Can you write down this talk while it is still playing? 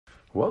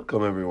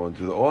Welcome everyone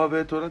to the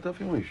Ohaveh Torah Daf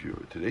Yomi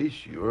Shiur. Today's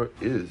Shiur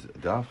is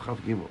Daf Chav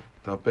Gimel.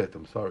 Daf Bet,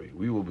 I'm sorry.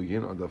 We will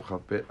begin on Daf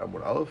Chav Bet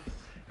Amud Aleph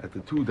at the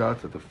two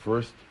dots at the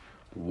first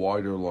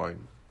wider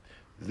line.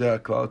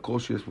 Ze'aklal Kol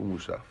Sheyesh Bo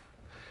Mushaf.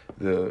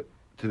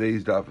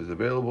 Today's Daf is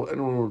available.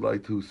 Anyone who would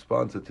like to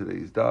sponsor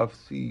today's Daf,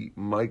 see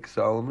Mike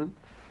Solomon,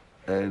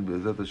 and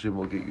Bezat Hashem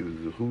will get you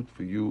the zechut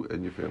for you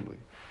and your family.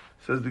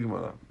 Says the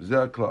Gemara,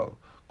 Ze'aklal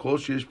Kol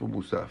Sheyesh Bo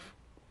Musaf.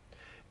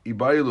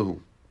 Ibai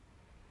Lahu.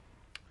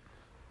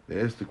 They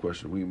asked the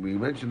question. We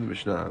mentioned in the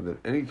Mishnah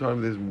that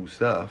anytime there's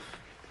Musaf,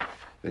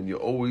 then you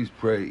always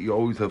pray, you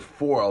always have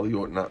 4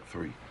 aliyot, not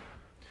 3.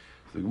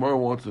 So the Gemara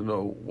wants to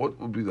know what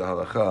would be the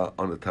halacha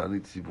on a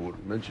Tanit Sibur.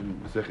 We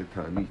mentioned Masechet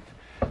Tanit.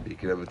 You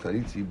can have a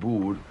Tanit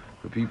Sibur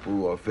for people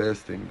who are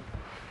fasting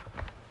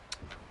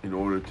in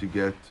order to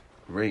get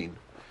rain.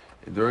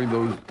 And during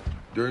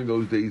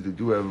those days they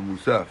do have a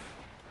Musaf.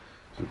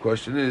 So the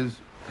question is,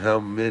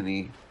 how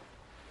many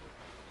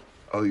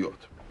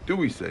aliyot? Do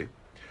we say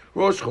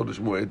Rosh Chodesh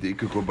Moed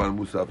Deika Korban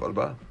Musaf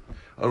Alba?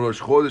 On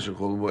Rosh Chodesh and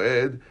Chol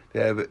Moed,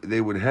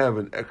 they would have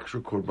an extra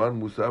Korban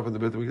Musaf in the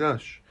Beit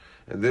HaMikdash,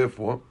 and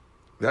therefore,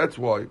 that's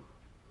why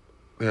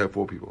they have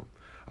 4 people.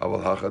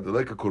 Aval Hachad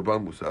Deleka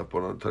Korban Musaf,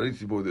 but on Tanit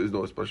Zibur there is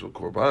no special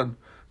Korban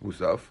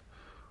Musaf.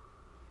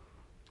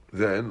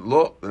 Then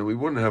we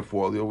wouldn't have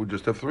 4 aliyot, we'd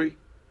just have 3.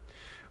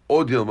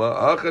 O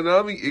Dilma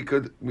Achanami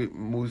Ikad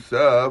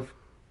Musaf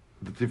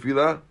the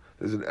Tefillah.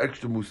 There's an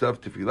extra Musaf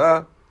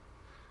Tefillah,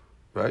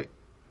 right?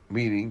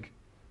 Meaning,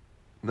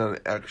 not an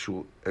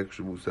actual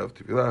extra Musaf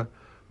Tefillah,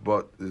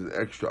 but there's an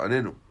extra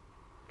Anenu.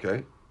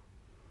 Okay?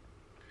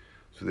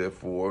 So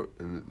therefore,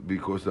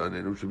 because the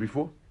Anenu should be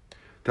 4.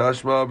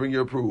 Tashma, bring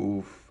your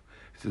proof.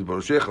 It says, the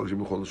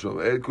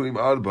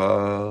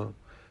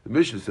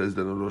Mishnah says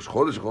that on Rosh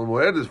Chodesh Chol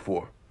Moed is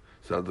 4.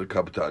 Sounds like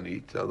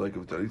Kaptanit, sounds like a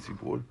Tanit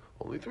Sibur,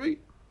 only 3.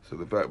 So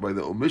the fact, by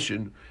the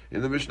omission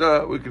in the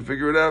Mishnah, we can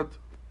figure it out.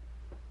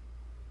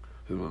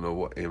 So we don't know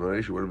what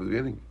Emanation, whatever the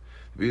beginning.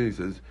 The beginning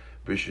says,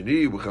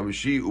 B'Sheni,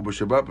 B'Chamishi,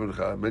 U'B'Shabbat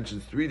Mincha,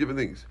 mentions 3 different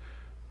things.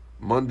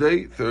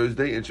 Monday,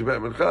 Thursday, and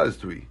Shabbat Mincha is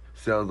 3.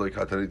 Sounds like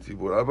Hatanit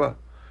Zibur Abba.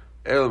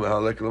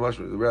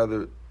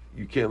 Rather,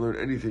 you can't learn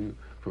anything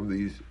from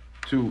these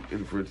 2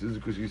 inferences,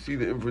 because you see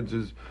the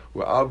inferences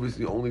were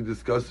obviously only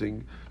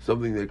discussing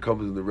something that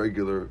comes in the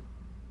regular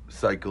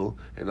cycle,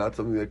 and not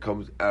something that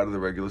comes out of the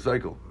regular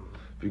cycle.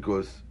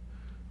 Because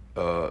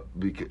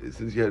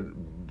since you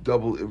had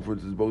double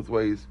inferences both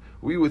ways,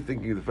 we were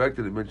thinking the fact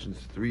that it mentions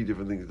 3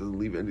 different things, it doesn't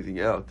leave anything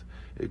out,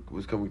 it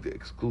was coming to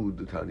exclude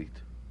the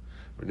Tanit.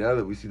 But now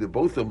that we see that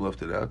both of them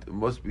left it out, it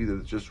must be that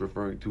it's just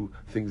referring to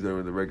things that are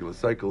in the regular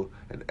cycle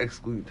and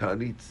excluding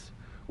Tanits,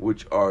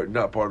 which are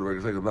not part of the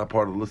regular cycle, not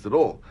part of the list at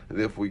all, and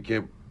therefore you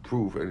can't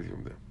prove anything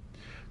from there.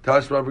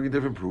 Tashma, bring a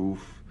different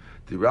proof.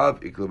 The Rav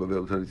Ikla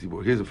Bavel Tanit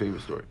Sibur. Here's a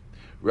famous story.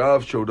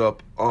 Rav showed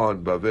up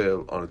on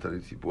Bavel on a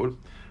Tanit Sibur.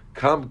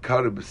 Kam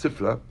Karib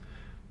Sifla,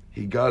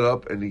 he got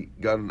up and he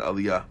got an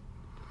aliyah.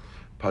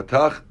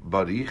 Patach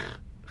barich,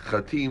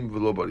 chatim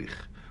v'lo barich.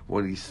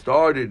 When he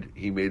started,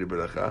 he made a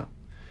beracha,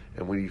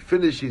 and when he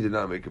finished, he did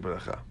not make a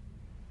beracha.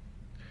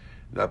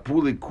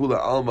 Napuli kula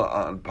alma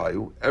an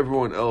payu.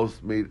 Everyone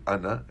else made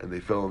ana, and they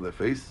fell on their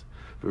face.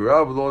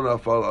 V'rav lo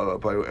nafal al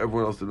payu.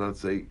 Everyone else did not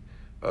say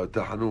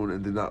tahanun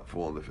and did not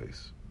fall on their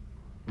face.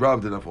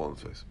 Rav did not fall on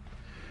his face.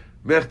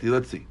 Mechti,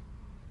 let's see.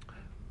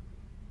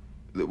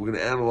 That we're going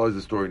to analyze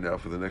the story now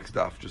for the next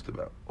daf, just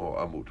about, or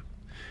Amud.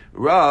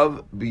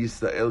 Rav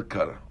b'Yisrael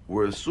Kara.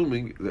 We're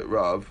assuming that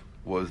Rav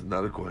was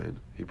not a Kohen.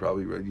 He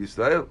probably read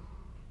Yisrael.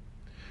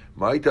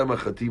 Why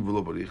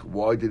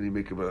didn't he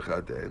make a beracha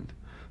at the end?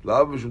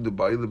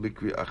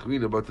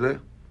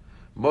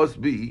 Must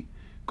be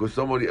because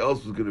somebody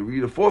else was going to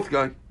read a 4th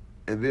guy,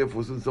 and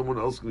therefore, since someone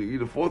else was going to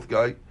read a 4th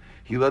guy,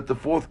 he let the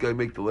 4th guy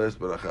make the last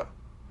beracha.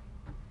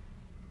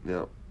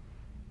 Now,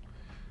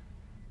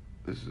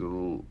 this is a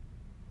little.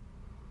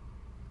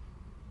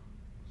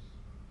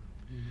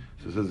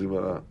 So it says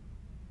Gemara,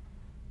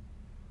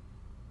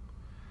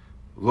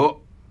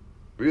 Lo,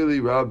 really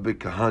Rav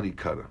Bekahani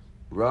Kara.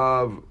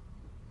 Rav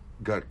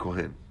got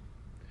Kohen.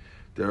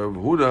 The Rav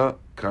Huna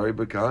Kari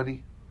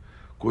Bekahani.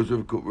 Because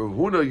Rav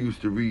Huna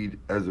used to read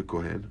as a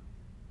Kohen,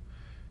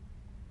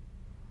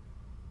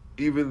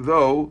 even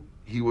though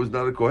he was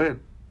not a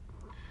Kohen.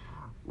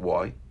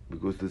 Why?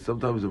 Because there's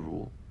sometimes a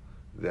rule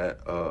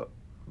that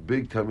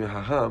big Tamil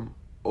Haham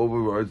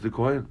overrides the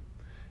Kohen.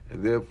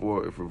 And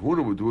therefore, if Rav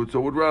Huna would do it, so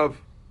would Rav.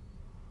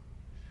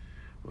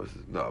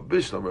 No,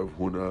 Bishlam Rav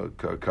Huna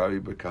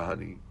Kari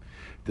Bekahani.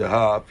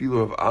 Deha Filo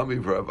of Ami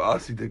Rav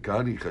Asi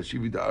Dekani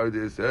Chashivi Da'ar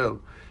De'esel.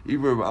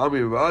 Even Rav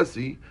Ami Rav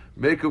Asi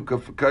make up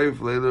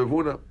Kayif Leila Rav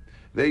Huna.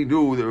 They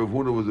knew that Rav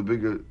Huna was a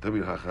bigger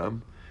Tamil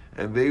Hacham,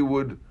 and they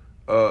would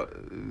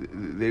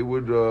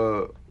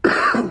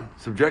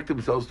subject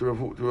themselves to Rav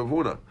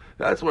Huna.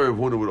 That's why Rav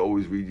Huna would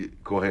always read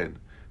Kohen,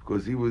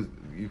 because you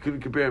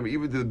couldn't compare him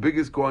even to the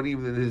biggest Kohen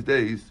even in his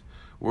days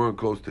weren't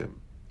close to him.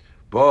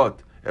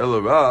 But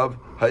El Rav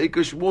Ha'ika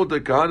Shmuel the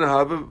Kahana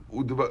Havev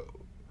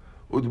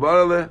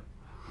Udbarale.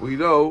 We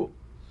know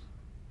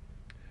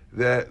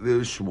that there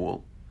was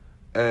Shmuel,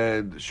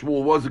 and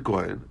Shmuel was a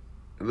Kohen,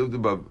 and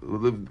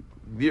lived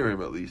near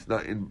him at least,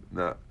 not in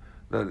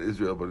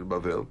Israel, but in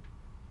Bavel.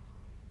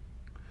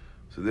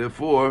 So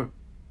therefore,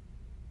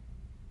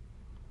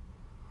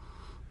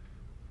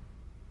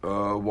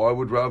 why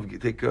would Rav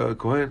take a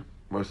Kohen?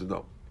 Mar says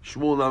no.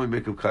 Shmuel nami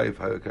mekav kayif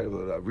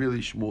hayakayif Rav. Really,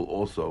 Shmuel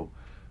also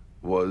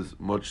was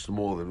much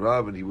smaller than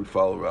Rav, and he would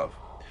follow Rav.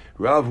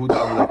 Rav who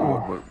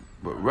kavod,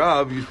 but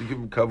Rav used to give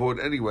him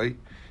kavod anyway,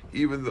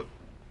 even though.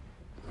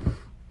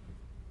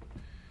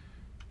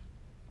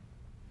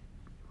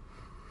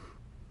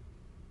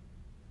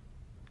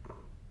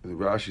 The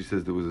Rashi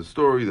says there was a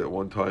story that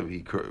one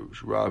time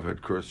Rav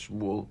had cursed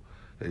Shmuel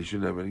that he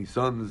shouldn't have any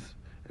sons,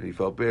 and he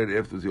felt bad.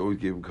 Afterwards, he always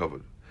gave him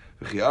kavod.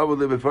 But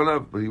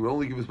he would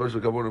only give a special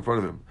kavod in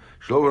front of him.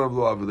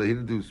 That he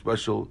didn't do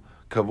special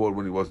kavod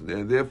when he wasn't there,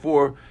 and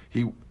therefore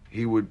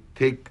he would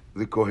take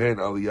the Kohen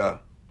Aliyah,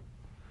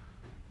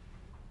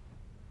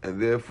 and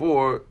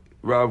therefore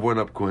Rav went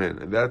up Kohen,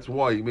 and that's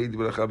why he made the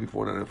beracha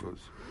before and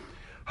afterwards.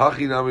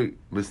 Hachinami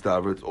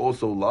mistaver. It's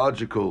also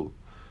logical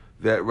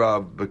that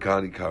Rav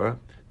Bekani Kara.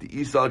 The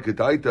Isal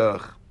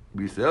Kedaitach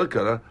B'Yisrael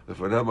Kara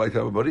Lefanah might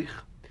have a barich.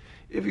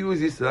 If he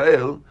was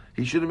Israel,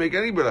 he shouldn't make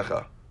any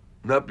beracha,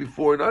 not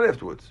before, not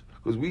afterwards,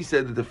 because we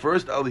said that the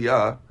first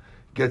Aliyah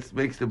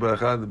makes the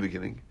beracha in the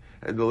beginning,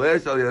 and the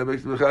last Aliyah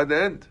makes the beracha at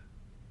the end.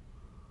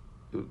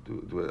 Did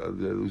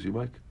I lose your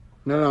mic?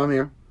 No, I'm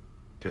here.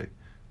 Okay,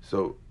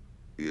 so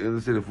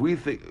listen, if we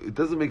think it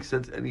doesn't make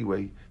sense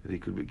anyway that he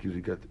could be because he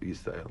got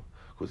Yisrael,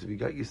 because if he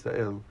got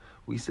Yisrael,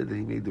 we said that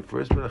he made the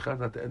first beracha,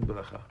 not the end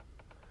beracha.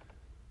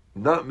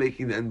 Not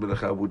making the end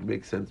beracha would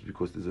make sense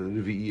because there's a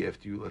Revi'i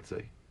after you, let's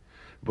say.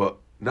 But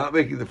not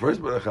making the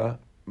first beracha,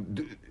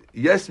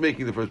 yes,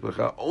 making the first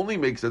beracha only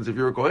makes sense if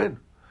you're a Kohen.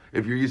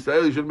 If you're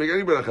Yisrael, you shouldn't make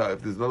any beracha.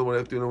 If there's another one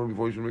after you, another one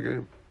before, you shouldn't make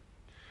any.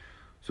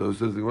 So it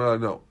says, well,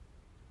 no.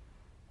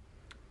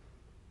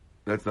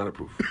 That's not a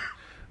proof.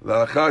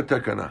 La'achar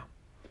takana.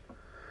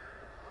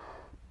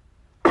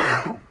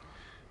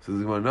 Says,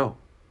 no.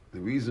 The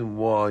reason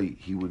why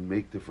he would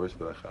make the first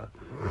beracha,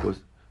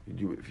 because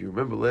if you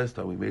remember last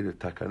time we made a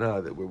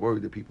takana that we're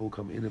worried that people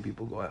come in and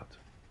people go out,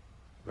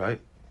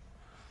 right?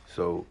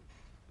 So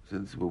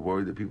since we're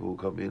worried that people will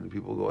come in and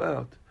people go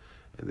out,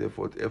 and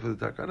therefore it's after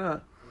the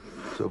takana.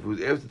 So if it was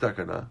after the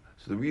takana,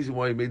 so the reason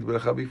why he made the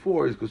beracha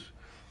before is because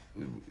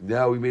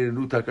now we made a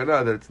new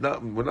takana that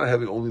we're not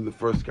having only the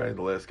first guy and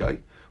the last guy.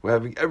 We're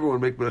having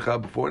everyone make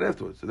beracha before and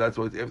afterwards. So that's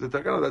why it's after the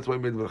takana. That's why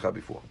he made the beracha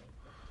before.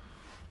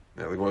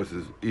 Now the Gemara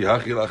says,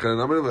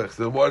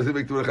 so why does he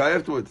make the beracha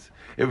afterwards?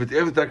 If it's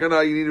after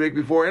takana, you need to make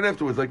before and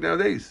afterwards, like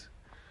nowadays.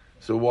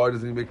 So why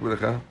doesn't he make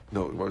beracha?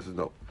 No, the Gemara says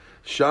no.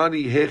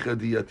 Shani hecha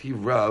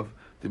diyativ Rav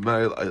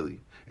d'mayil aili.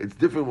 It's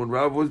different when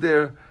Rav was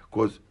there,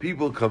 because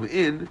people come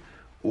in,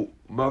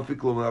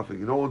 mafik lo mafik,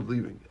 no one's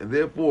leaving, and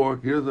therefore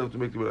he doesn't have to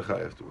make the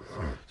beracha afterwards.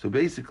 So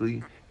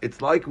basically,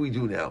 it's like we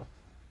do now.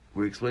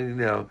 We're explaining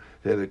now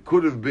that it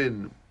could have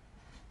been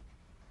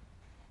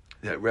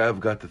that Rav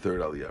got the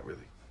third aliyah,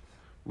 really.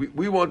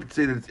 We wanted to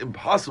say that it's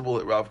impossible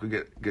that Rav could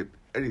get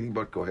anything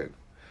but Kohen.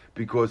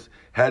 Because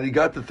had he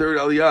got the third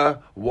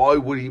aliyah, why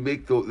would he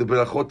make the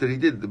berachot that he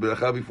did, the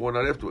beracha before,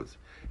 not afterwards?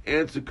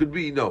 Answer could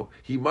be, no,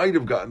 he might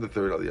have gotten the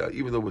third aliyah,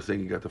 even though we're saying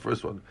he got the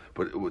first one,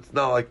 but it's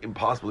not like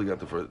impossible he got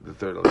the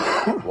third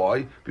aliyah.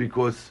 Why?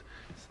 Because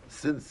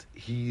since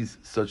he's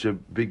such a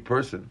big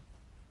person,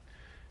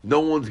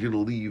 no one's going to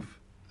leave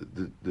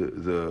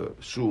the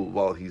shul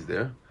while he's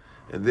there,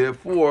 and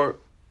therefore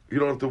you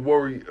don't have to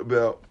worry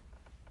about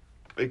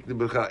making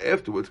the beracha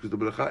afterwards, because the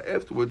beracha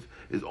afterwards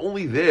is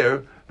only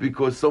there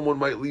because someone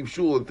might leave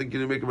shul and think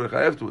you're going to make a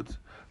beracha afterwards.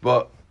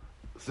 But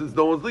since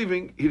no one's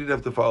leaving, he didn't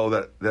have to follow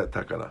that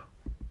takana.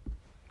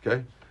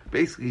 Okay?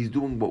 Basically, he's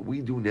doing what we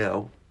do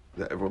now,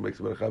 that everyone makes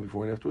a beracha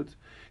before and afterwards.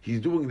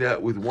 He's doing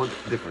that with one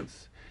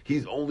difference.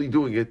 He's only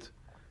doing it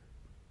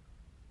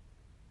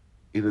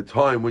in a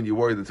time when you're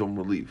worried that someone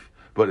will leave.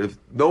 But if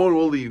no one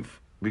will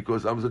leave,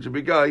 because I'm such a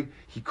big guy,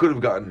 he could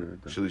have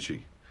gotten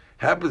Shlishi.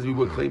 Happens we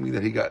were claiming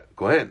that he got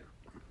Kohen,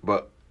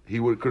 but he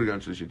could have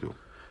gotten Shlishi too.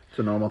 It's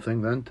a normal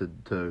thing then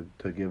to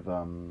give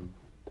a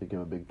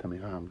big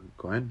tamihah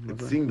Kohen.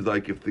 It seems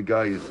like if the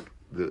guy is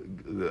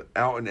the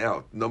out and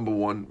out number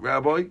one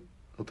rabbi,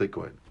 he'll take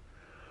Kohen.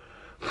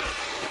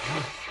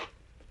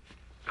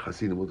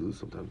 Hasidim will do this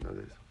sometimes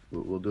nowadays.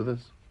 We'll do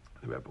this.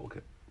 The rabbi will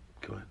get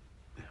Kohen.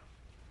 Yeah.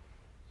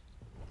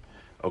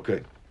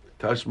 Okay.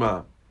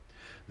 Tashma.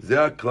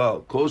 Zeh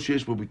klal. Kol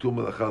sheyesh bo bitul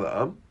melacha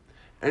la'am.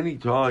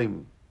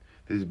 Anytime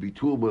there's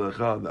bitul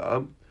melacha on the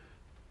am,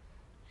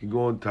 you can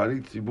go on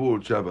Tanit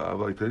Tzibur Shabbat,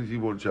 like Tanit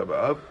Tzibur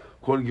Shabbat,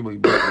 Kohen Gimel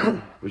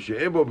Yibah,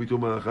 V'she'en bo bitul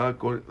melacha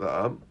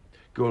la'am,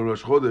 go on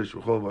Rosh Chodesh,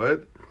 V'chol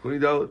Moed, Kohen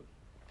Dalet.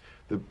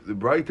 The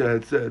Braita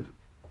had said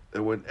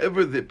that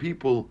whenever the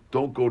people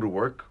don't go to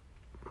work,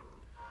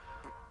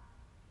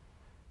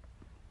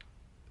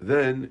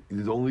 then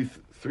there's only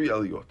three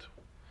aliyot.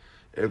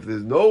 If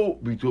there's no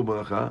bitul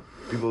malacha,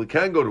 people that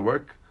can go to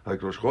work,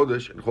 like Rosh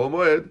Chodesh and Chol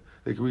Moed,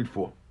 they can read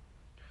 4.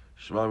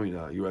 Shema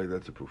Mina, you're right,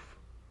 that's a proof.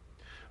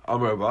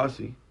 Amar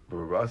Avasi, But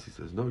Rasi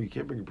says, no, you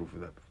can't bring a proof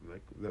of that.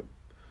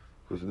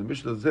 Because in the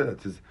Mishnah it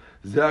says,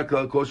 Zeh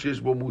klal kol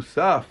sheyesh bo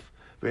musaf,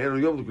 ve'en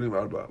yom tov kunim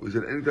arba. We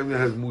said anytime that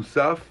has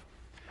musaf,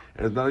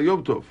 and it's not a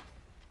yom tov.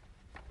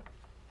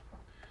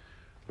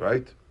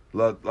 Right?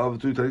 Lav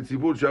tu tanit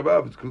tzibur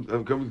Shabbat, it's coming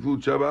to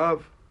include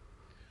Shabbat.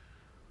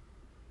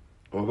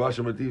 Or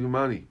Vasha Mativ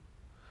Mani.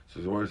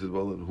 So the Gemara says,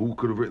 well, then who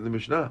could have written the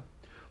Mishnah?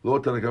 Lo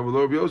Tanakam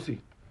Lo Rabbi Yossi.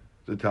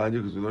 The Tanya,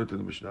 because we learned in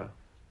the Mishnah.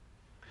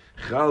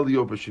 Chal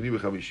Yom Sheni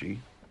v'Chamishi,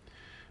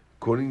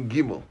 Korin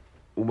Gimel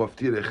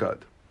Umaftir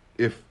Echad.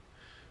 If,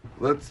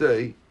 let's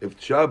say, if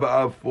Tisha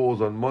B'Av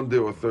falls on Monday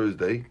or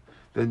Thursday,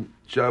 then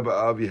Tisha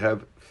B'Av you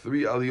have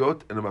 3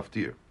 aliyot and a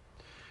maftir.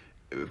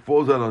 If it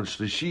falls on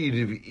Shlishi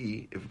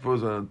Rivi'i, if it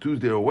falls on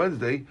Tuesday or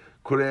Wednesday,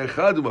 Korin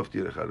Echad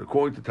Umaftir Echad.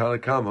 According to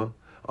Tanakama,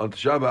 on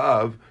Tisha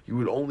B'Av, you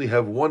would only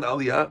have 1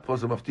 aliyah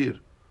plus a maftir.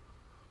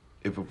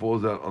 If it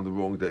falls out on the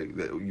wrong day,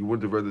 you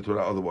wouldn't have read the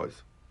Torah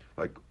otherwise,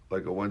 like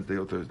a Wednesday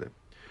or Thursday.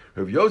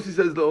 Rav Yossi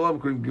says the Olam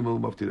Korim Gimel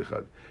Maftir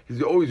Echad. He says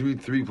you always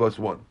read 3 plus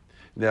 1.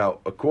 Now,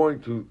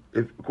 according to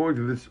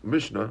this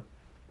Mishnah,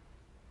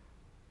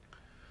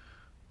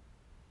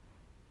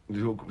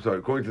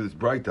 according to this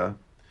Braita,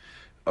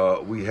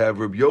 we have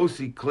Rav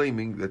Yossi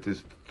claiming that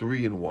there's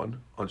 3 and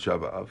 1 on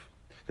Shabbat.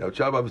 Now,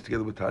 Shabbat is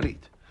together with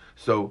Tanit.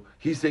 So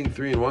he's saying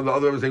 3 and 1, the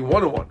other one is saying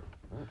 1 and 1.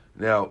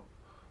 Now,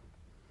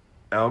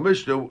 our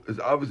Mishnah is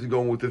obviously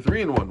going with the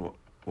 3 and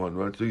 1,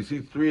 right? So you see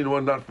 3 and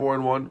 1, not 4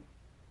 and 1.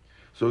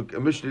 So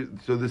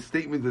the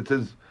statement that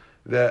says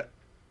that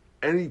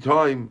any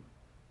time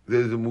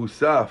there's a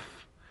musaf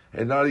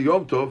and not a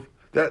yom tov,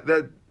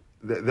 that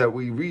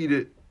we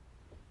read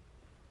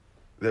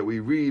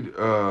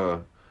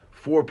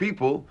 4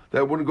 people,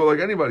 that wouldn't go like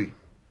anybody,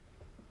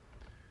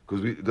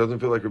 because it doesn't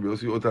feel like Rabbi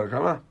Yossi or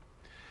Tanakama.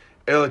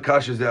 Ela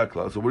kasha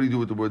ze'aklal. So what do you do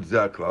with the word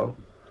ze'aklal?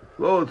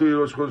 Lo tu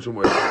Rosh Chodesh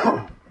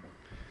u'Moed.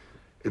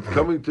 It's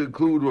coming to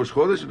include Rosh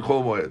Chodesh and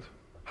Chol Moed.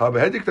 Ha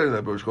behedik tani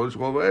that Rosh Chodesh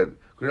Chol Moed.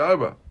 Kuni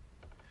arba.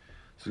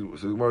 So the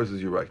Gemara says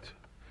you're right.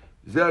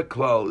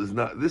 Ze'aklal is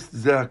not. This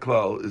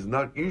ze'aklal is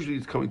not. Usually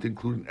it's coming to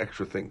include an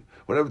extra thing.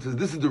 Whenever it says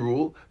this is the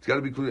rule, it's got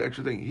to be including an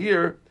extra thing.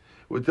 Here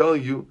we're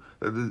telling you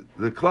that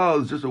the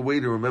klal is just a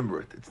way to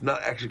remember it. It's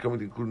not actually coming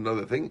to include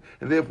another thing,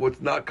 and therefore it's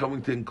not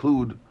coming to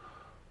include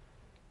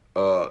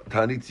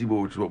Tanit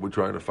Tzibur, which is what we're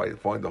trying to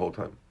find the whole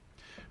time,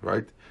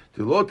 right?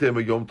 You might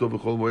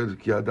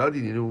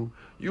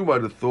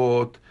have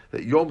thought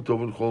that Yom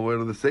Tov and Chol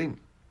Moed are the same,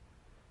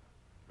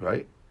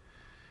 right?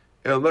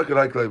 Called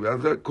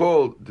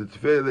the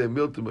Tefele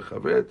Milta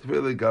Mechaver,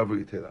 Tefele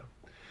Gavri Yitera.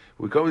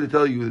 We're coming to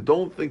tell you that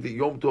don't think that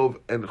Yom Tov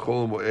and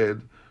Chol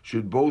Moed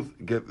should both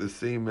get the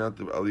same amount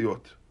of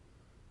aliyot.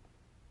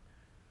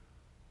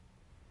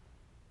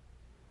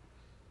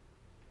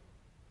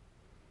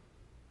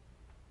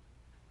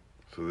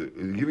 So they're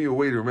giving you a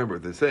way to remember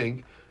it. They're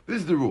saying, this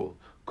is the rule.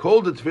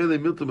 Kol de tefele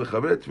milta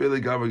mechaber, tefele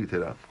gavar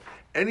yitera.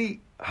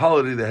 Any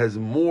holiday that has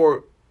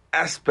more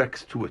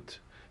aspects to it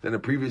than a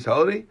previous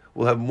holiday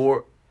will have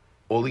more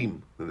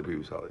olim than the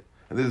previous holiday.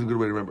 And this is a good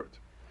way to remember it.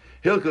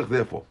 Hilkach,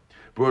 therefore,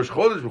 Rosh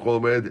Chodesh Chol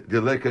Moed,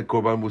 deleka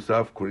korban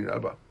musaf korin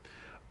abba.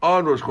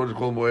 On Rosh Chodesh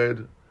Chol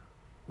Moed,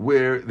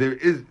 where there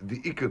is the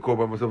Ika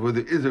korban musaf, where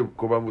there is a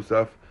korban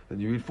musaf, then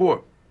you read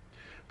 4.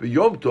 But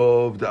Yom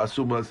Tov, the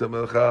Asum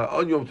Melacha,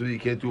 on Yom Tov you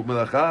can't do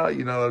Melacha,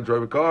 you're not allowed to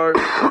drive a car,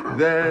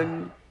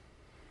 then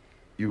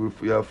you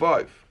have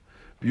 5.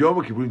 But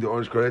Yom Kippur, the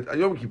orange karet, and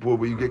Yom Kippur,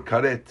 where you get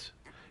karet,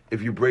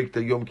 if you break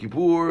the Yom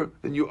Kippur,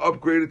 then you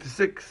upgrade it to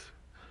 6.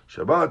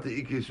 Shabbat, the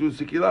Ika Yisur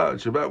Sikila, and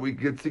Shabbat we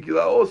get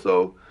Sikila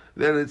also,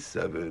 then it's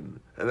 7.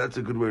 And that's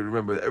a good way to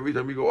remember. Every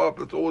time we go up,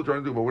 that's all we're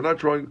trying to do. But we're not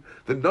trying,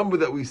 the number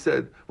that we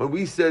said, when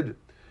we said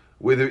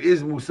where there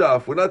is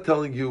Musaf, we're not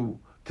telling you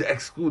to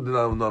exclude the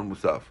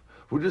non-Musaf.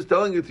 We're just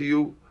telling it to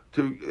you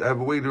to have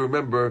a way to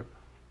remember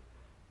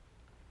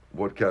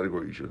what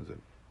category you should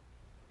in.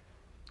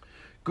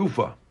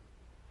 Gufa.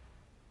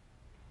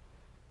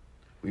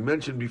 We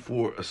mentioned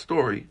before a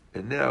story,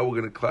 and now we're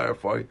going to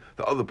clarify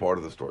the other part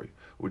of the story,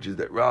 which is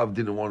that Rav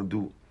didn't want to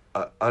do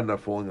Anna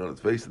falling on his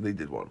face, and they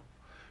did one.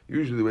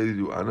 Usually the way they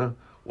do Anna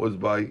was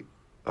by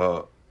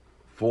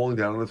falling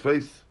down on his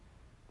face.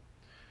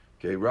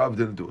 Okay, Rav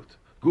didn't do it.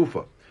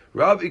 Gufa.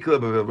 Rav Ikla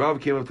Bavel. Rav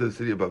came up to the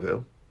city of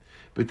Bavel.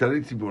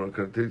 B'Tanit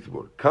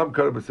Tzibur. Kam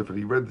Kara B'Sefer.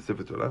 He read the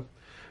Sefer Torah.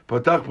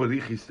 Patach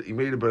Barich. He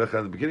made a beracha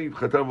in the beginning.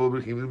 Chatam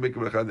V'Lobrich. He didn't make a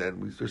beracha in the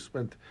end. We just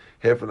spent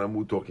half an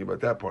amud talking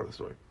about that part of the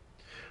story.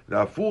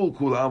 Now, full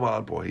kul ama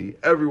al pohi.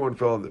 Everyone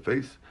fell on their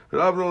face.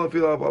 Rav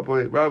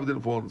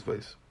didn't fall on his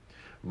face.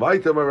 My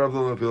time Rav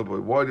didn't fall on his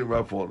face. Why didn't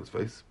Rav fall on his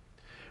face?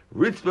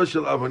 Ritzvah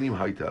shel avanim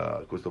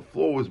haita, because the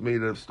floor was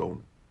made out of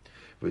stone.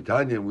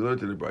 V'tanya, we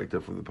learned in the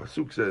Braita from the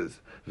pasuk says,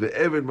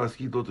 "Ve'even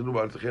maskito tenu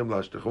ba'altechem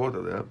la'ashtechot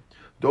aleh."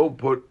 Don't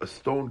put a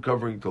stone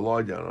covering to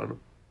lie down on.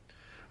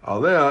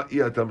 Aleh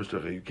i'atam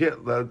mishtecheh. You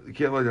can't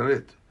lie down on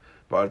it.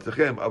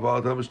 Ba'altechem aval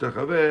atam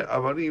mishtechaveh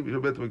avanim shel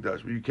bet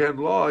mikdash. But you can't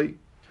lie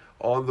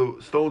on the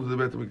stones of the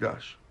bet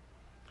mikdash,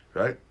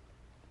 right?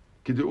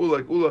 Kidu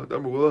like ula,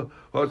 damar ula,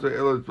 ha'asay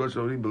ela tzvah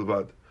shel avanim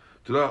bilvad.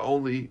 To not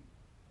only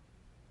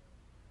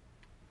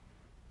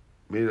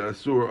made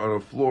asur on a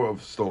floor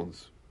of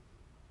stones.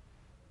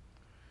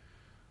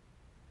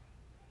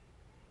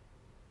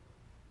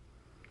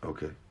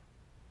 Okay.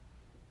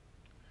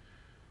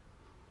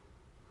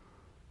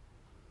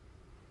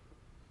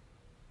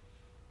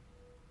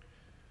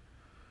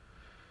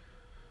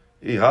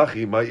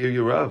 Ihachi, my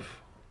ear Rav.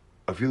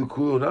 I feel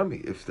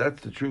kulonami. If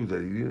that's the truth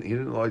that he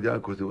didn't lie down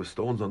because there were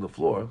stones on the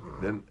floor,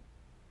 then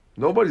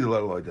nobody's allowed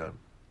to lie down.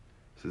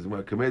 It says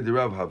my command the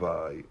Rav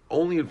Havai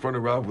only in front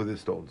of Rav with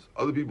his stones.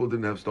 Other people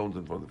didn't have stones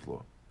in front of the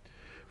floor.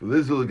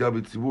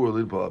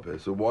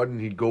 So why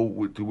didn't he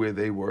go to where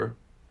they were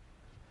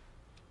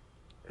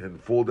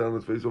and fall down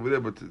his face over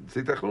there? But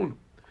say tachnun.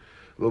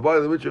 He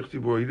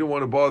didn't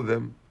want to bother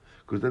them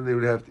because then they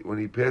would have to, when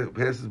he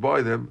passes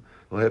by them,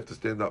 they'll have to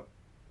stand up.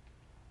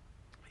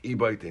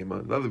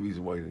 Another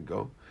reason why he didn't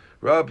go.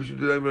 Rav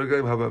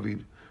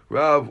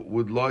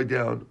would lie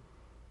down.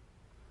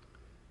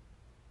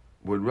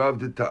 When Rav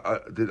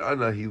did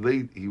Anna, he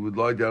would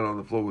lie down on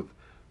the floor with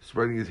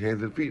spreading his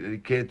hands and feet, and he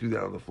can't do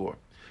that on the floor.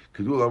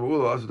 Just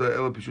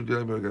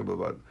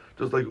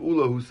like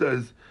Ula, who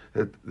says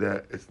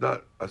that it's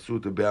not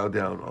asur to bow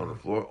down on the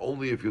floor,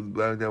 only if you're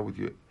bowing down with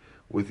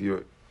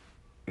your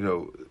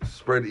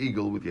spread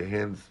eagle with your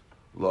hands,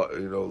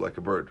 like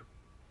a bird.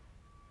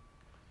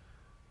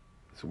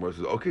 So Gemara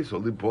says, okay, so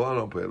let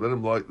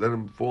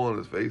him fall on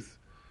his face,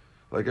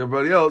 like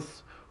everybody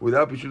else,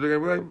 without Pishut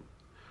HaGaim.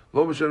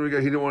 Lo Mishan Riga,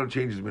 he didn't want to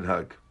change his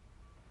minhag.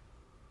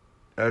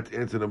 That's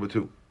answer number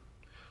 2.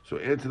 So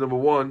answer number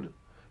 1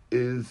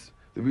 is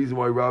the reason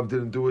why Rav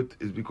didn't do it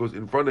is because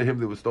in front of him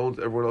there were stones,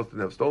 everyone else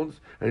didn't have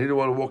stones, and he didn't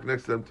want to walk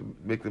next to them to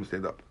make them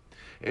stand up.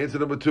 Answer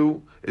number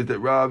 2 is that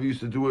Rav used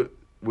to do it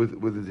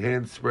with his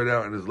hands spread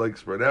out and his legs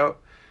spread out,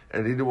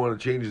 and he didn't want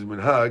to change his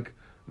minhag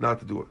not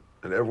to do it,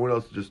 and everyone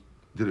else just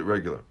did it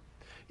regular.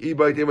 A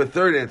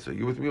third answer.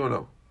 You with me or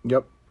no?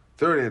 Yep.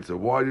 Third answer.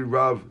 Why did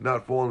Rav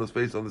not fall on his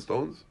face on the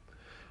stones?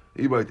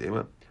 Adam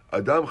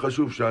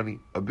Chashuv Shani.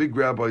 A big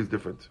rabbi is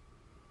different.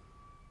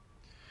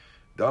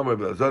 Adam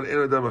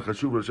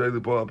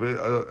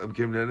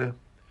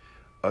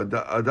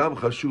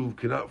Chashuv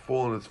cannot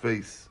fall on his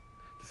face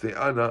to say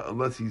Anna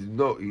unless he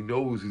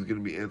knows he's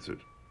going to be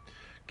answered.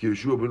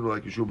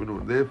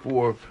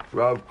 Therefore,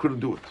 Rav couldn't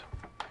do it.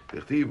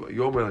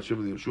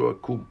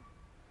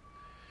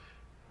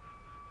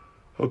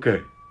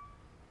 Okay.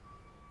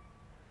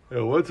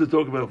 Now, once we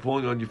talk about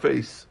falling on your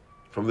face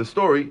from the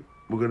story,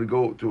 we're going to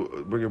go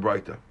to bring a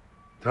braita.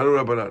 Tanu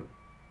Rabbanan.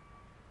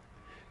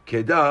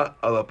 Keda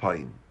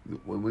alapayim.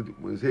 When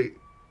we say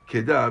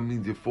keda,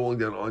 means you're falling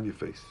down on your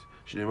face.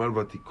 Shneimar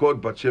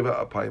vatikod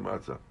Batsheva apayim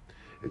atza.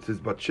 It says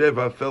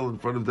Batsheva fell in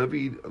front of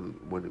David.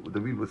 When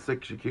David was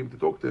sick, she came to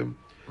talk to him.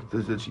 It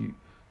says that she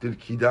did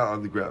kida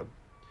on the ground.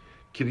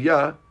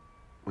 Kirya,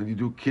 when you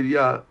do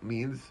kirya,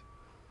 means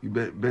you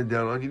bend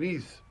down on your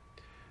knees.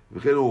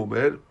 It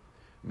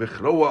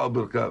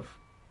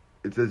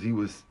says he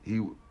was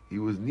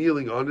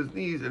kneeling on his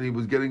knees and he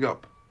was getting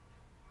up.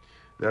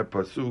 That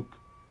pasuk,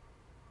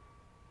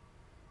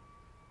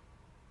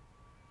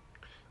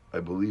 I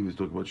believe, is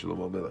talking about Shalom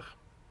HaMelech.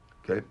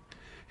 Okay,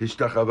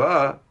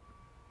 hishtachava.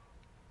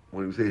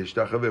 When we say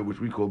hishtachava, which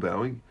we call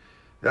bowing,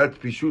 that's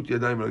pishut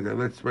yadayim.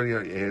 That's spreading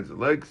out your hands and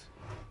legs,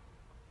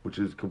 which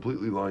is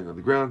completely lying on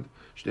the ground.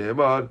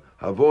 Shneimar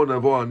havo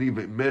navo ani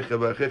ve'mecha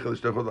v'achecha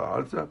l'shtafot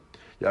ha'arza.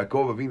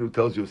 Yaakov Avinu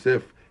tells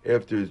Yosef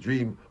after his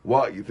dream,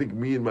 "What you think?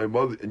 Me and my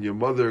mother and your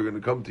mother are going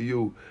to come to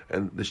you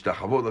and the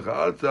shtachavot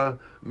l'cha'arza,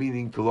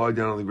 meaning to lie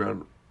down on the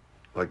ground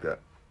like that."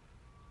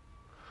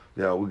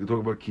 Now we can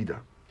talk about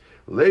kida.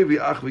 Levi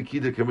achvi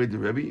kida kamed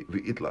Rebbe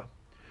v'itla.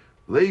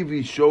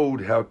 Levi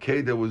showed how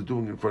keda was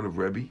doing in front of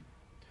Rebbe,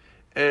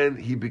 and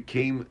he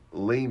became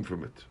lame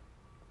from it.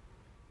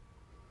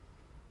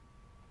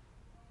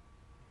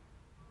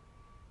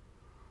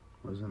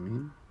 What does that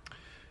mean?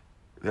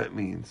 That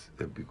means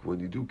that when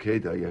you do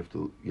keda, you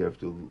have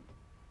to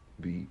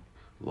be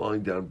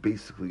lying down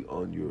basically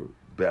on your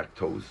back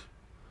toes,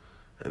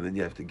 and then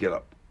you have to get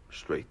up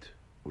straight,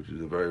 which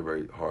is a very,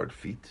 very hard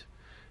feat,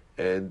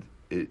 and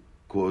it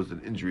caused an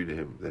injury to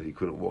him that he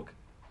couldn't walk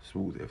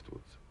smooth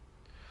afterwards.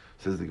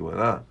 Says the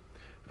Gemara,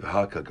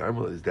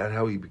 is that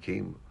how he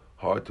became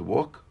hard to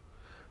walk?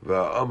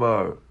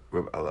 Amar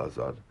Reb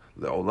Elazar,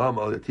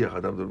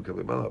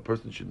 a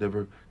person should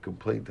never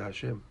complain to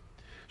Hashem.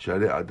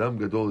 One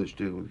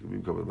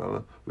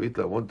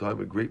time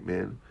a great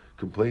man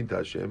complained to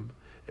Hashem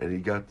and he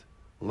got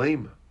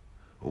lame.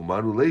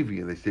 Umanu Levi,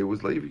 and they say it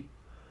was Levi.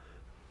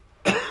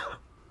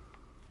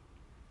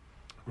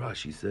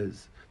 Rashi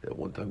says that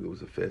one time there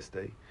was a fast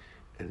day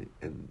and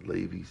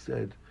Levi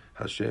said,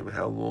 Hashem,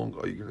 how long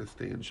are you going to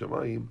stay in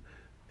Shamayim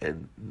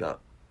and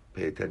not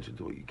pay attention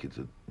to what your kids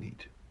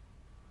need?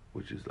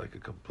 Which is like a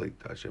complaint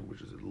to Hashem,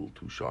 which is a little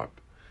too sharp.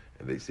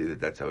 And they say that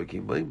that's how he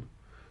came lame.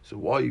 So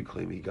why are you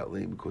claiming he got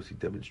lame? Because he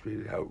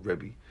demonstrated how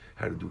Rebbe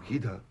had to do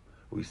kida.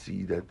 We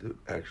see that the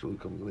actual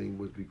coming lame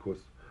was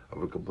because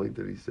of a complaint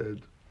that he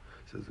said.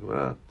 Says,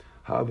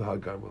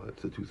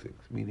 it's the two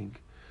things. Meaning,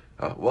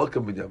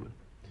 welcome Binyamin.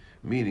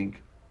 Meaning,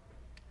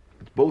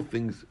 it's both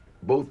things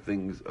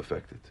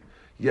affect it.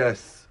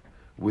 yes,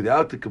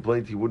 without the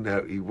complaint, he wouldn't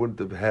have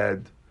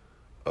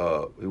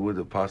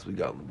possibly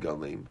gotten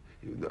lame.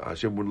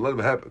 Hashem wouldn't let him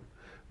happen.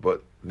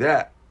 But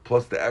that,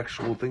 plus the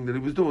actual thing that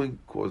he was doing,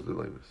 caused the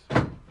lameness.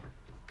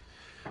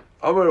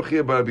 Amar Reb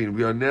Chia bar Rabin.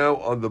 We are now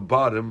on the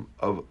bottom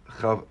of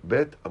Chav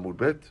Bet, Amud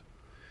Bet.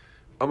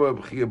 Amar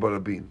Reb Chia bar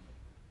Rabin.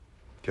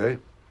 Okay?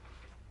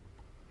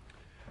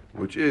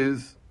 Which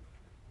is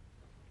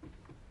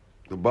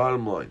the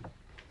bottom line.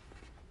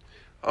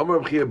 Amar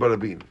Reb Chia bar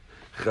Rabin.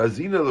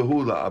 Chazina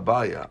lehu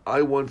Abaya.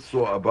 I once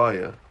saw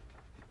Abaya.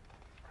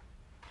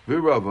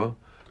 Virava.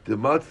 The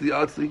Matzli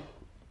Atzli.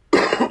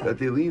 That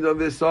they leaned on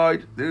their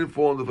side. They didn't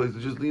fall on the face.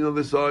 They just leaned on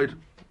their side.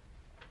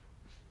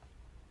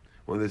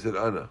 When they said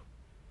Anna.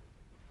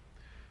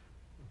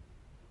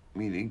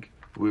 Meaning,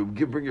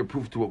 bring a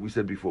proof to what we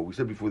said before. We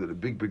said before that a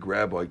big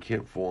rabbi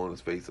can't fall on his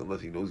face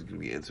unless he knows he's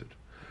going to be answered.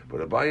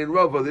 But Abai and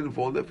Rava, they didn't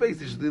fall on their face.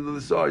 They just leaned on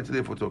the side, so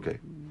therefore it's okay.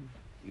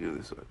 You know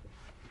this side.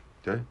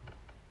 Okay?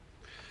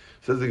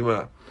 Says the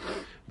Gemara.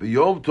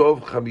 B'Yom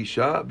Tov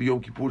Chamisha,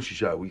 B'Yom Kippur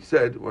Shisha. We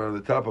said, we're on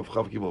the top of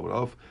Chav Gimel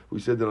Alf,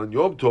 we said that on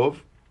Yom Tov,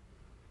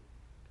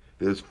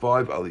 there's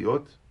 5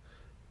 aliyot,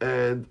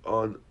 and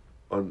on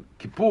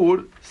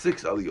Kippur,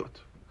 6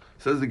 aliyot.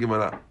 Says the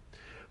Gemara.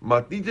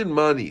 Matnitin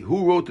Mani,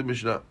 who wrote the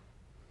Mishnah?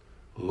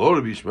 Lo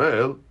Rabbi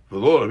Yishmael,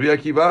 v'lo Rabbi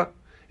Akiva.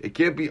 It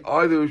can't be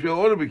either Rabbi Yishmael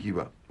or Rabbi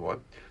Akiva. What?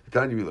 The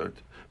Tanya we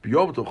learned.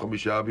 B'Yom Tov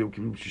Chamisha, B'Yom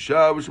Kippur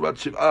Shisha, B'Shabbat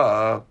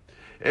Shiv'ah.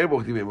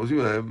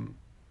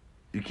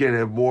 You can't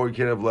have more, you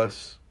can't have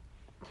less.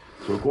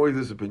 So according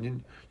to this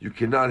opinion, you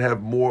cannot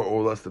have more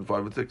or less than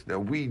 5 and 6. Now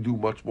we do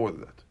much more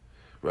than that,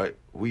 right?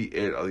 We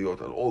add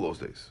aliyot on all those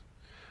days,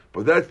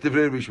 but that's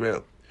Divrei Rabbi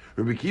Yishmael.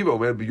 Rabbi Akiva,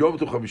 man, B'Yom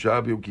Tov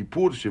Chamisha, B'Yom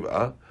Kippur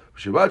Shiv'ah,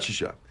 Shabbat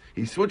Shisha.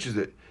 He switches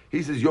it.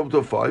 He says Yom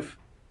Tov 5.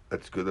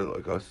 That's good, that's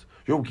like us.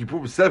 Yom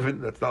Kippur 7.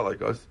 That's not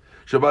like us.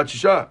 Shabbat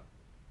Shisha.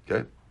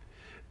 Okay?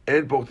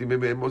 And Pochti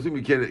Meme and Mosim,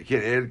 we can't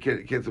add,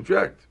 can't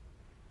subtract.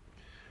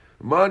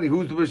 Mani,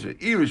 who's the Mishnah?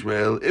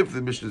 Ishmael. If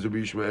the Mishnah is Rabbi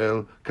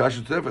Ishmael,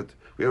 Kasha Tefet.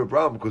 We have a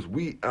problem because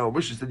our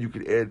Mishnah said you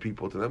could add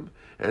people to them,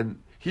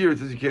 and here it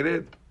says you can't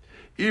add.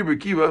 Rabbi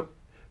Akiva,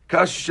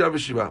 Kasha Shisha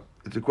v'Shiva.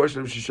 It's a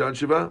question of Shisha and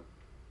Shiva.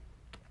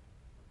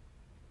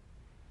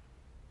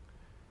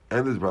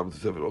 And there's a problem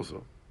with Tefet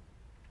also.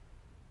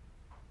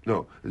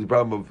 No, there's a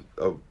problem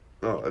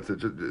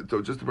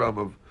just a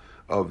problem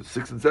of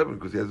 6 and 7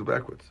 because he has it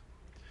backwards.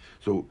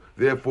 So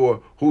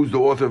therefore, who's the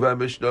author of our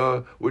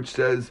Mishnah, which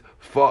says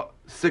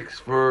 6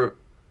 for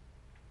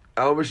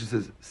our Mishnah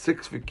says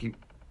 6 for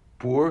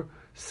Kippur,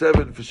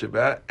 7 for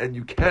Shabbat, and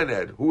you can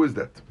add. Who is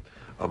that?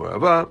 Amar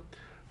Rava,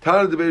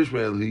 Tana de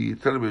Ishmael,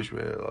 Tana de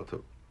Ishmael,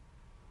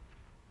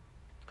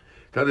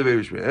 Tana de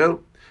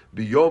Ishmael.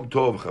 B'Yom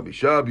Tov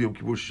Chamisha, B'Yom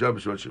Kippur Shisha,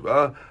 B'Shabbat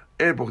Shiv'ah,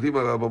 and Pochtim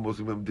Arabah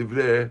Mosim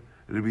Divrei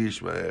Rabbi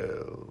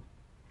Yishmael.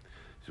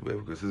 So we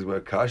have a says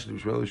about Kash to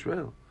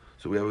Yishmael.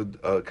 So we have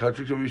a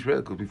contradiction of Yishmael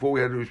because before we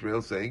had Rabbi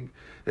Yishmael saying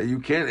that you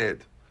can't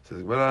add.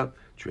 Says Gemara,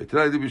 Tonight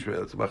Rabbi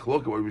Yishmael. It's a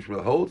machlok what Rabbi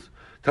Yishmael holds.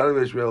 Tana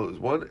Rabbi Yishmael is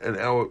one, and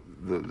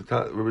Rabbi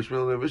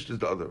Yishmael and Rabbi Mishnah is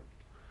the other.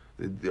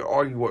 They're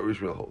arguing what Rabbi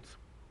Yishmael holds.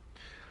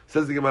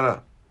 Says the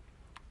Gemara,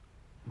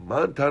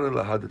 Man Tana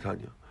Lahad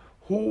Tanya.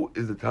 Who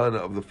is the Tana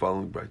of the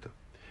following Braita?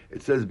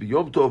 It says,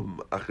 "B'Yom Tov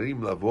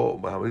Acharim Lavo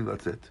Mahamarim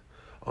Latzet."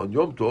 On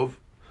Yom Tov,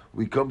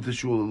 we come to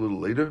shul a little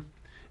later,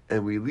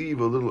 and we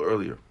leave a little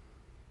earlier,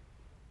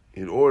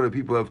 in order that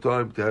people have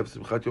time to have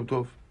Simchat Yom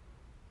Tov.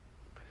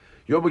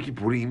 Yom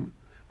Kippurim,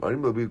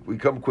 we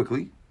come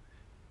quickly.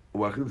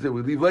 We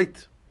leave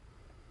late.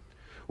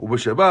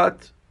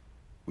 U'b'Shabbat,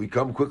 we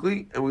come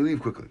quickly and we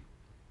leave quickly.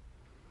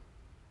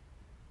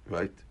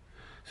 Right?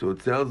 So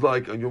it sounds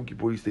like on Yom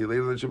Kippur you stay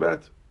later than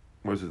Shabbat.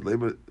 Where it says,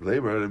 Rabbi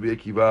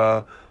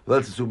Akiva,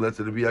 let's assume that's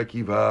Rabbi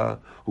Akiva,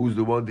 who's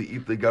the one to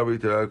eat the Gavri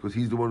Torah, because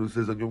he's the one who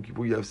says on Yom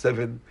Kippur you have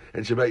 7,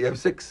 and Shabbat you have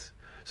 6.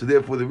 So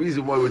therefore, the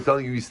reason why we're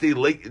telling you stay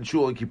late in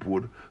Shul on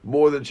Kippur,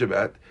 more than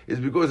Shabbat,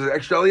 is because there's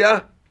extra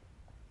aliyah.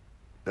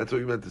 That's what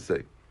you meant to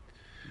say.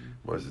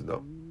 Mar says,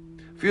 no.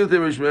 Feel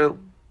Rabbi Ishmael,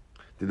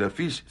 the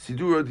Nafish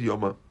Sidura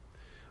Diyoma.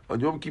 On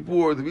Yom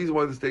Kippur, the reason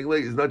why they're staying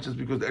late is not just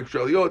because of the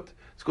extra aliyot,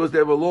 it's because they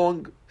have a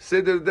long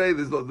Seder day,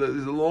 there's a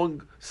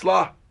long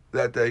Slah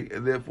that day,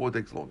 and therefore it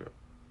takes longer.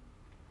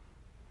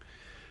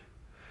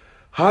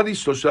 Hani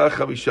Shlosha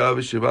Chamisha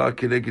V'Shiva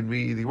Keneged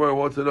Mi. The Gemara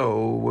wants to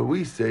know, when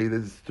we say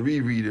there's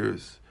 3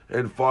 readers,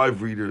 and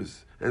 5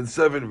 readers, and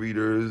 7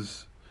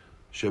 readers,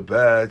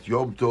 Shabbat,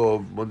 Yom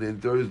Tov, Monday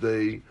and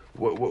Thursday,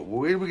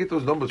 where do we get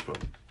those numbers from?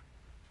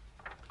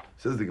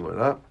 Says the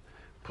Gemara,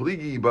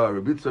 Pligi Bar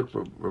Rabbi Yitzchak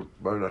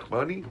Bar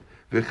Nachmani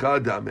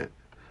V'Chad Dameh.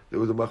 There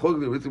was a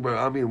machlok Rabbi Yitzchak Bar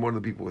Ami and one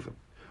of the people with him.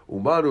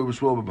 Umaru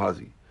B'Shmuel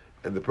B'Pazi.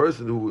 And the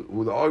person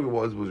who the argument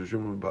was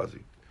Rishon ben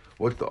Pazi.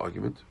 What's the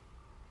argument?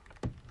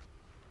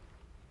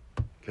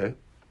 Okay.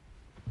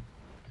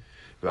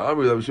 Some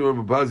say Rishon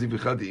ben Pazi and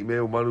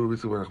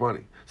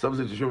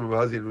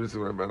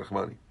Rishon ben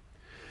Nachmani.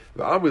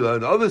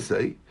 And the others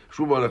say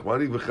Shmuel ben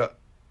Nachmani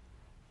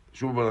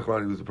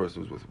was the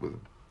person who was with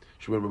him.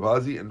 Shmuel ben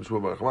Pazi and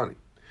Shmuel ben Nachmani. It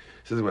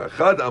says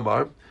Chad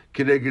Amar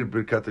Keneged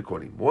Birkat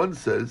HaKohanim. One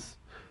says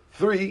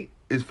 3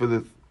 is for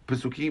the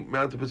Pesukim,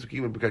 Mount of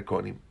Pesukim and Bekat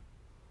Kohanim.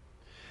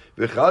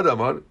 V'chad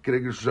amar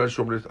keneged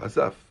Shloshah Shomrei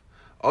Asaf.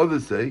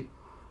 Others say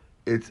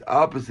it's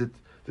opposite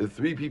the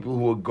 3 people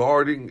who are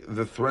guarding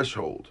the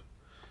threshold.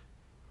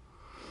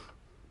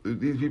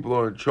 These people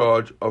are in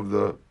charge of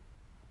the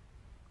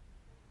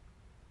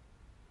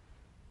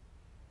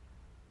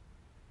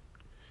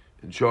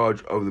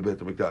Beit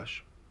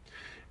HaMikdash.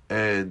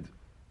 And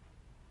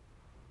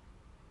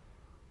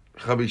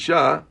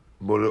Chamisha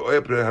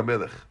More'eh Pnei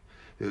HaMelech.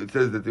 It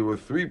says that there were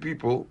 3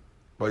 people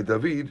by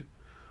David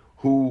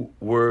who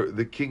were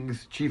the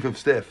king's chief of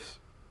staffs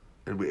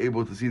and were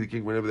able to see the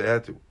king whenever they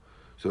had to.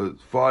 So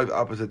it's 5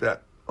 opposite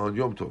that on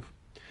Yom Tov.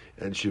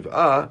 And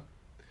Shiv'ah,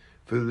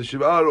 for the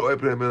Shiv'ah Ro'eh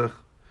Pnei HaMelech,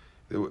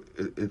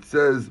 it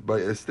says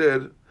by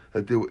Esther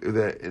that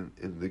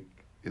in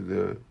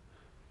the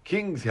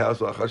king's house,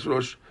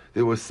 Achashverosh,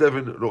 there were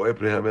 7 Ro'eh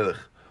Pnei HaMelech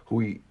who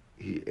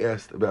he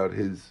asked about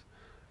his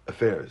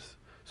affairs.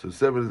 So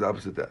 7 is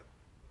opposite that.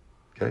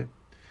 Okay?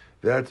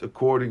 That's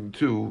according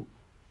to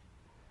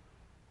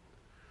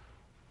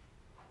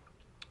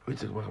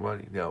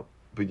now,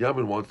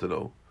 Binyamin wants to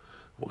know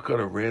what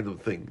kind of random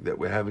thing that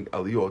we're having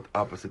aliyot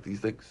opposite these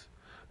things.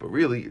 But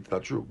really, it's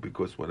not true,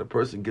 because when a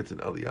person gets an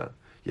aliyah,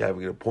 you're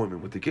having an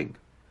appointment with the king.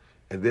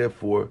 And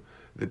therefore,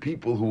 the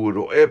people who were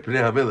Ro'eh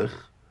Pnei HaMelech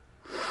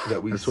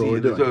that we see,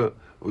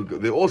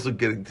 they're also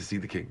getting to see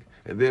the king.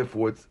 And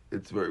therefore,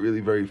 it's really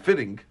very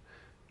fitting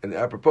and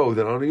apropos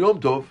that on a Yom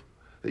Tov,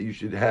 that you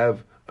should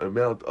have an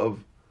amount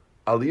of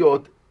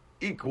aliyot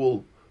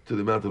equal to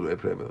the amount of Ro'eh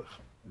Pnei HaMelech.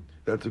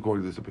 That's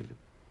according to this opinion.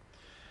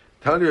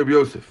 Tani Rabbi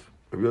Yosef.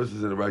 Rabbi Yosef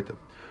is in the writer.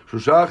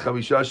 Shosha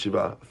Chamisha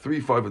Shiva 3,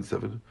 5, and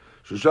 7.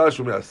 Shosha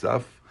Shomrei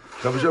Asaf.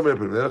 Chamisha Ro'eh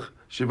Pnei HaMelech.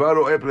 Shiva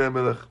Ro'eh Pnei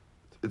HaMelech.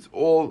 It's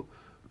all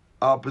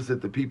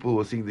opposite the people who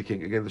are seeing the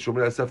king. Again, the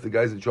Shomrei Asaf, the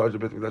guys in charge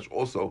of Beit HaMikdash,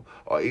 also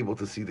are able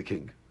to see the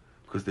king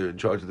because they're in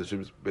charge of the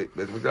Shem's Beit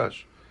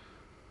HaMikdash.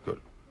 Good.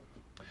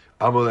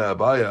 Amalei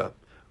Abaya.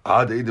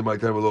 Ad Eidim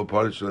Ma'atem V'lo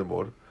Parit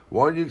Shlemor.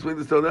 Why didn't you explain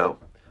this till now?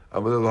 I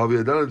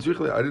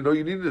didn't know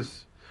you needed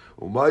this.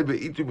 Umay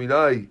Be'itu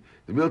Minai.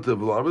 The Milta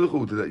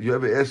V'lo. Did you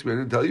ever ask me? I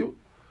didn't tell you.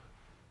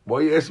 Why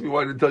are you asking me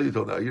why I didn't tell you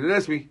till now? You didn't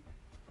ask me.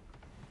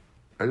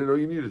 I didn't know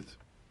you needed it.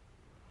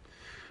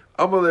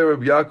 Amalei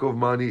Rabbi Yaakov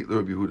Mani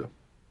Rabbi Yehuda.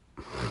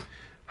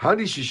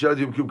 Hani Shishad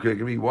Yom Kippur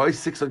Keneged. Why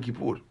 6 on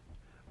Kippur?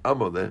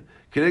 Amalei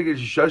Keneged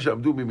Shisha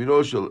Shamdu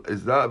Mimino Shel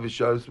Ezra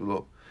V'Shar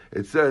Shmuel.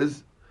 It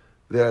says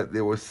that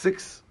there were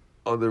 6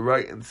 on the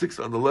right and 6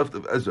 on the left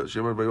of Ezra.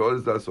 Shemar V'Yod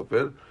Ezra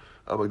Sofer.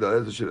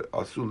 Amagdal Ezra Shel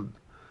Asul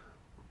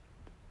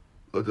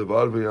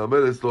L'Davar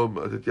V'Yamer Eslom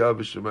Atetya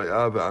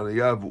V'Shemaya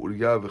V'Anaya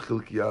V'Uriya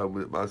V'Chilkiya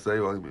V'Maasei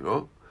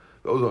V'Alimino.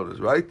 Those on his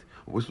right.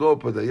 U'Mislo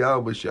Padaya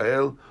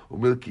U'Mishael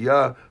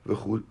U'Milkiya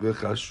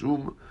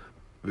V'Chashum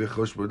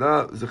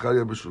V'Choshbona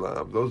Zechariah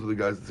B'Shulam. Those are the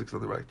guys, the 6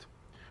 on the right.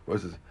 What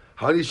says?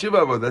 Hani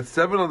Shiva, that's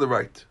 7 on the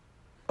right.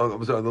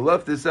 I'm sorry, on the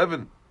left is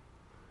 7.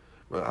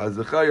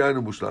 Zechariah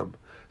and Mushlam.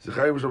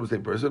 Zechariah and Mushlam is the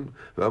same person.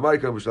 Why do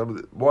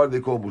they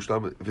call him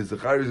Mushlam? If it's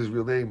Zechariah is his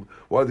real name,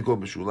 why do they call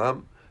him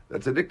Meshulam?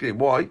 That's a nickname.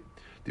 Why?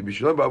 The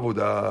Meshulam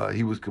B'Avodah,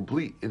 he was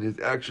complete in his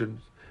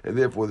actions, and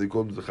therefore they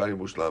call him Zechariah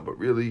Mushlam. But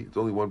really, it's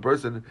only one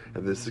person,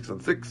 and there's 6 on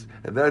 6,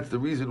 and that's the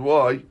reason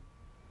why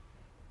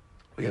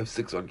we have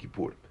 6 on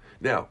Kippur.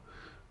 Now,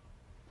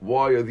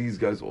 why are these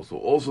guys also?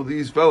 Also,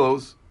 these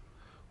fellows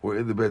were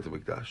in the Beit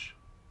HaMikdash,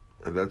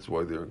 and that's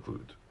why they're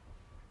included.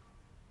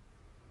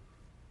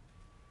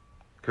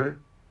 Okay?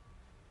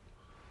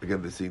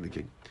 Again, they're seeing the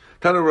king.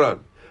 Tanaran,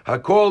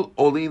 Hakol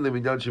Olin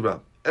Leminyan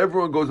Shiva.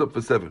 Everyone goes up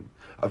for 7.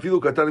 Afilu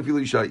Katan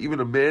Afilu Isha.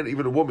 Even a man,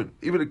 even a woman,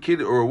 even a kid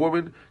or a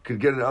woman could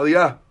get an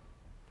aliyah.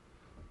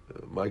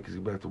 Mike is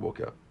about to walk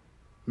out.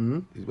 Mm-hmm.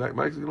 He's back.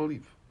 Mike's going to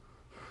leave.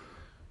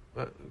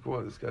 Come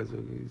on, this guy's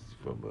he's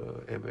from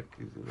Emek.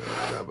 He's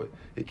a rabbi.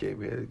 He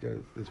came here.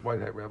 This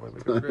white hat rabbi.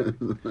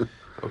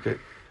 Okay.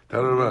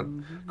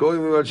 Tanaran. Going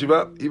Leminyan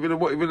Shiva. Even a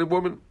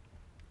woman.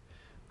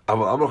 But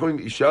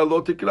it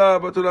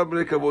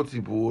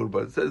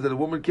says that a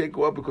woman can't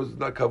go up because it's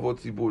not kavod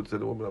tzibur.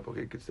 Send a woman up.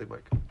 Okay, you can stay,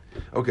 Mike.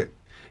 Okay.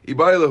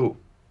 Ibaylahu.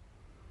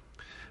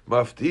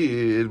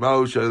 Maftir.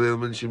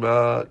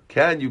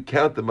 Can you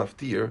count the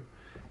maftir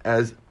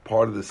as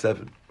part of the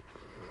 7?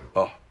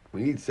 Oh,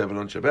 we need 7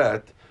 on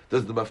Shabbat.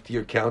 Does the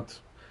maftir count?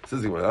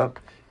 Says the Gemara.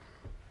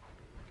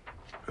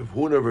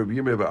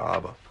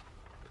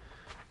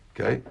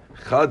 Okay.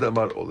 Chad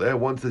amar oleh.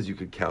 One says you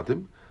could count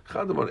him.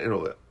 Chad amar en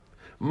oleh.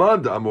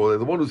 Manda Amole,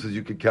 the one who says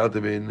you can count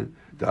him in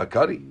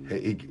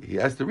Da'akari, he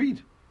has to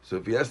read. So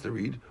if he has to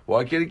read,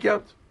 why can't he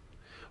count?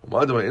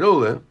 Manda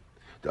Ma'inole,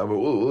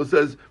 it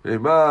says, why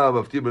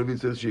does he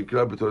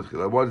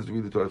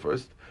read the Torah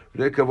first?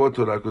 Because the Kavod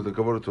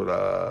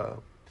Torah.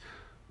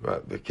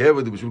 The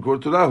Kavod, the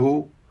Mishum Torah,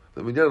 who?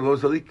 The Minyan Lo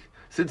Salik.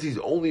 Since he's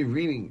only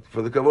reading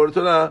for the Kavod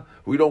Torah,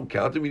 we don't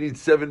count him, we need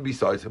 7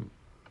 besides him.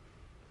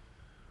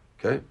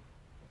 Okay?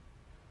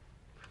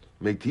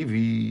 Make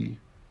TV.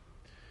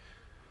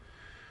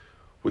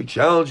 We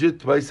challenge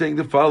it by saying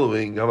the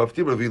following: You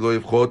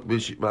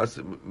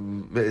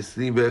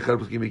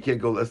can't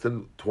go less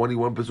than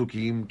 21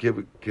 pesukim.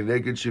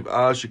 Keneged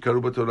shiv'ah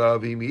shekaru b'Torah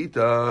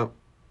v'imita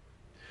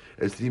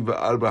esrim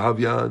v'arba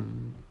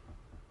havyan.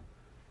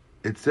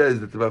 It says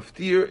that the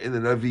maftir in the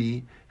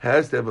Navi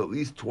has to have at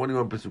least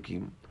 21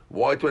 pesukim.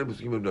 Why 20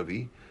 pesukim of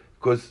Navi?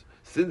 Because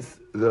since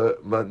the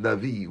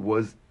Navi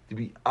was to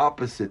be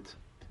opposite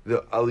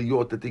the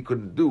aliyot that they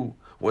couldn't do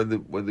when the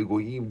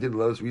goyim didn't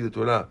let us read the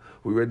Torah,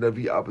 we read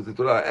Navi opposite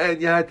Torah, and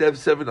you had to have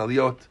 7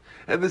 aliyot,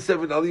 and the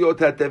 7 aliyot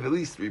had to have at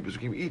least 3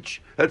 pesukim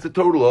each. That's a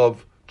total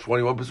of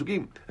 21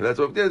 pesukim, and that's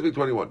what maftir has to be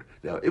 21.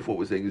 Now, if what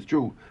we're saying is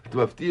true, the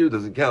maftir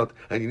doesn't count,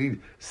 and you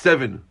need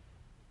 7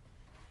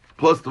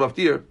 plus the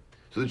maftir,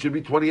 so it should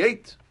be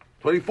 28,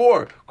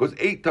 24, because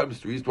 8 times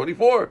 3 is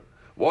 24.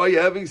 Why are you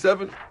having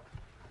 7?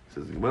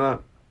 Says the Gemara.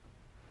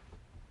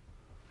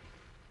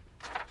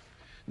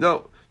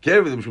 Now,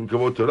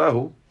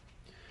 the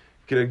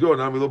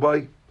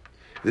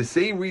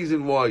same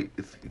reason why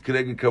it's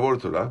connected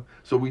kavod Torah,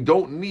 so we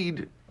don't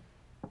need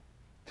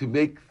to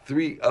make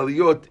 3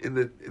 aliyot in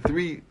the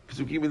 3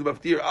 pesukim in the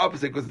maftir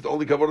opposite because it's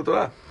only kavod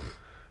Torah.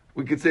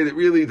 We could say that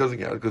really it doesn't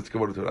count because it's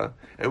kavod Torah,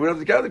 and we don't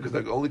have to count it because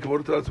it's only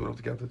kavod Torah, so we don't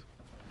have to count it.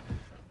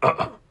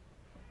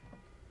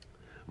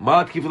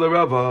 Matkif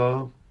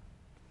l'Rava.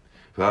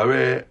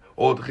 There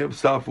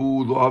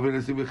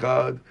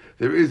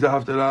is a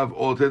Haftarav,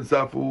 all 10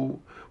 Safu,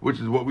 which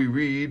is what we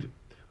read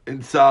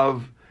in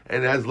Sav,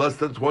 and has less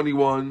than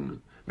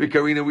 21.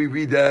 Vikarina, we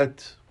read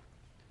that.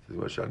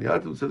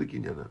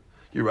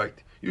 You're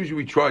right. Usually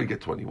we try to get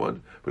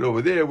 21, but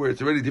over there, where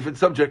it's already a different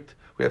subject,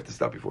 we have to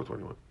stop before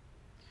 21.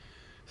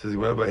 Says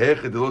and if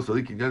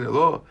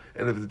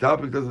the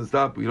topic doesn't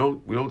stop, we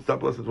don't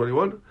stop less than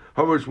 21.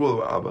 How much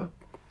will Abba?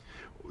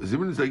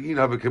 Zimun Zagin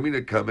have a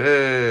kamina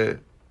kameh.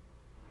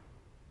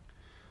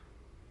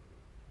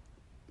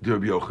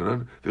 Rabbi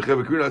Yochanan, he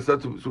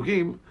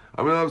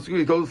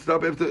told us to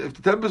stop after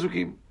 10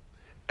 pesukim,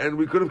 and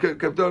we could have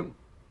kept on.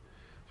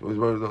 So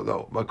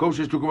no.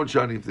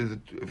 If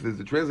there's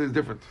a translation, is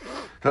different.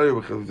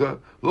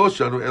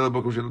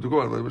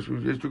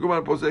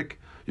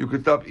 You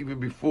could stop even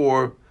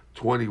before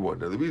 21.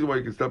 Now the reason why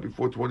you can stop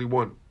before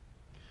 21,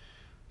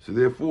 so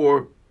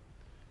therefore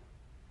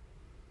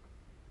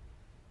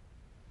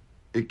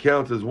it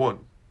counts as 1.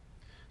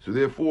 So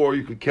therefore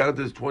you could count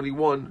as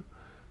 21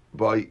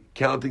 by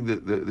counting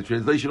the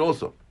translation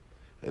also,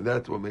 and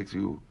that's what makes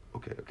you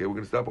okay. We're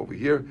going to stop over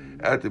here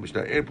at the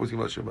Mishnah and Poskim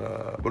Hashem.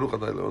 Baruch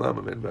Adonai Leolam.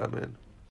 Amen. Amen.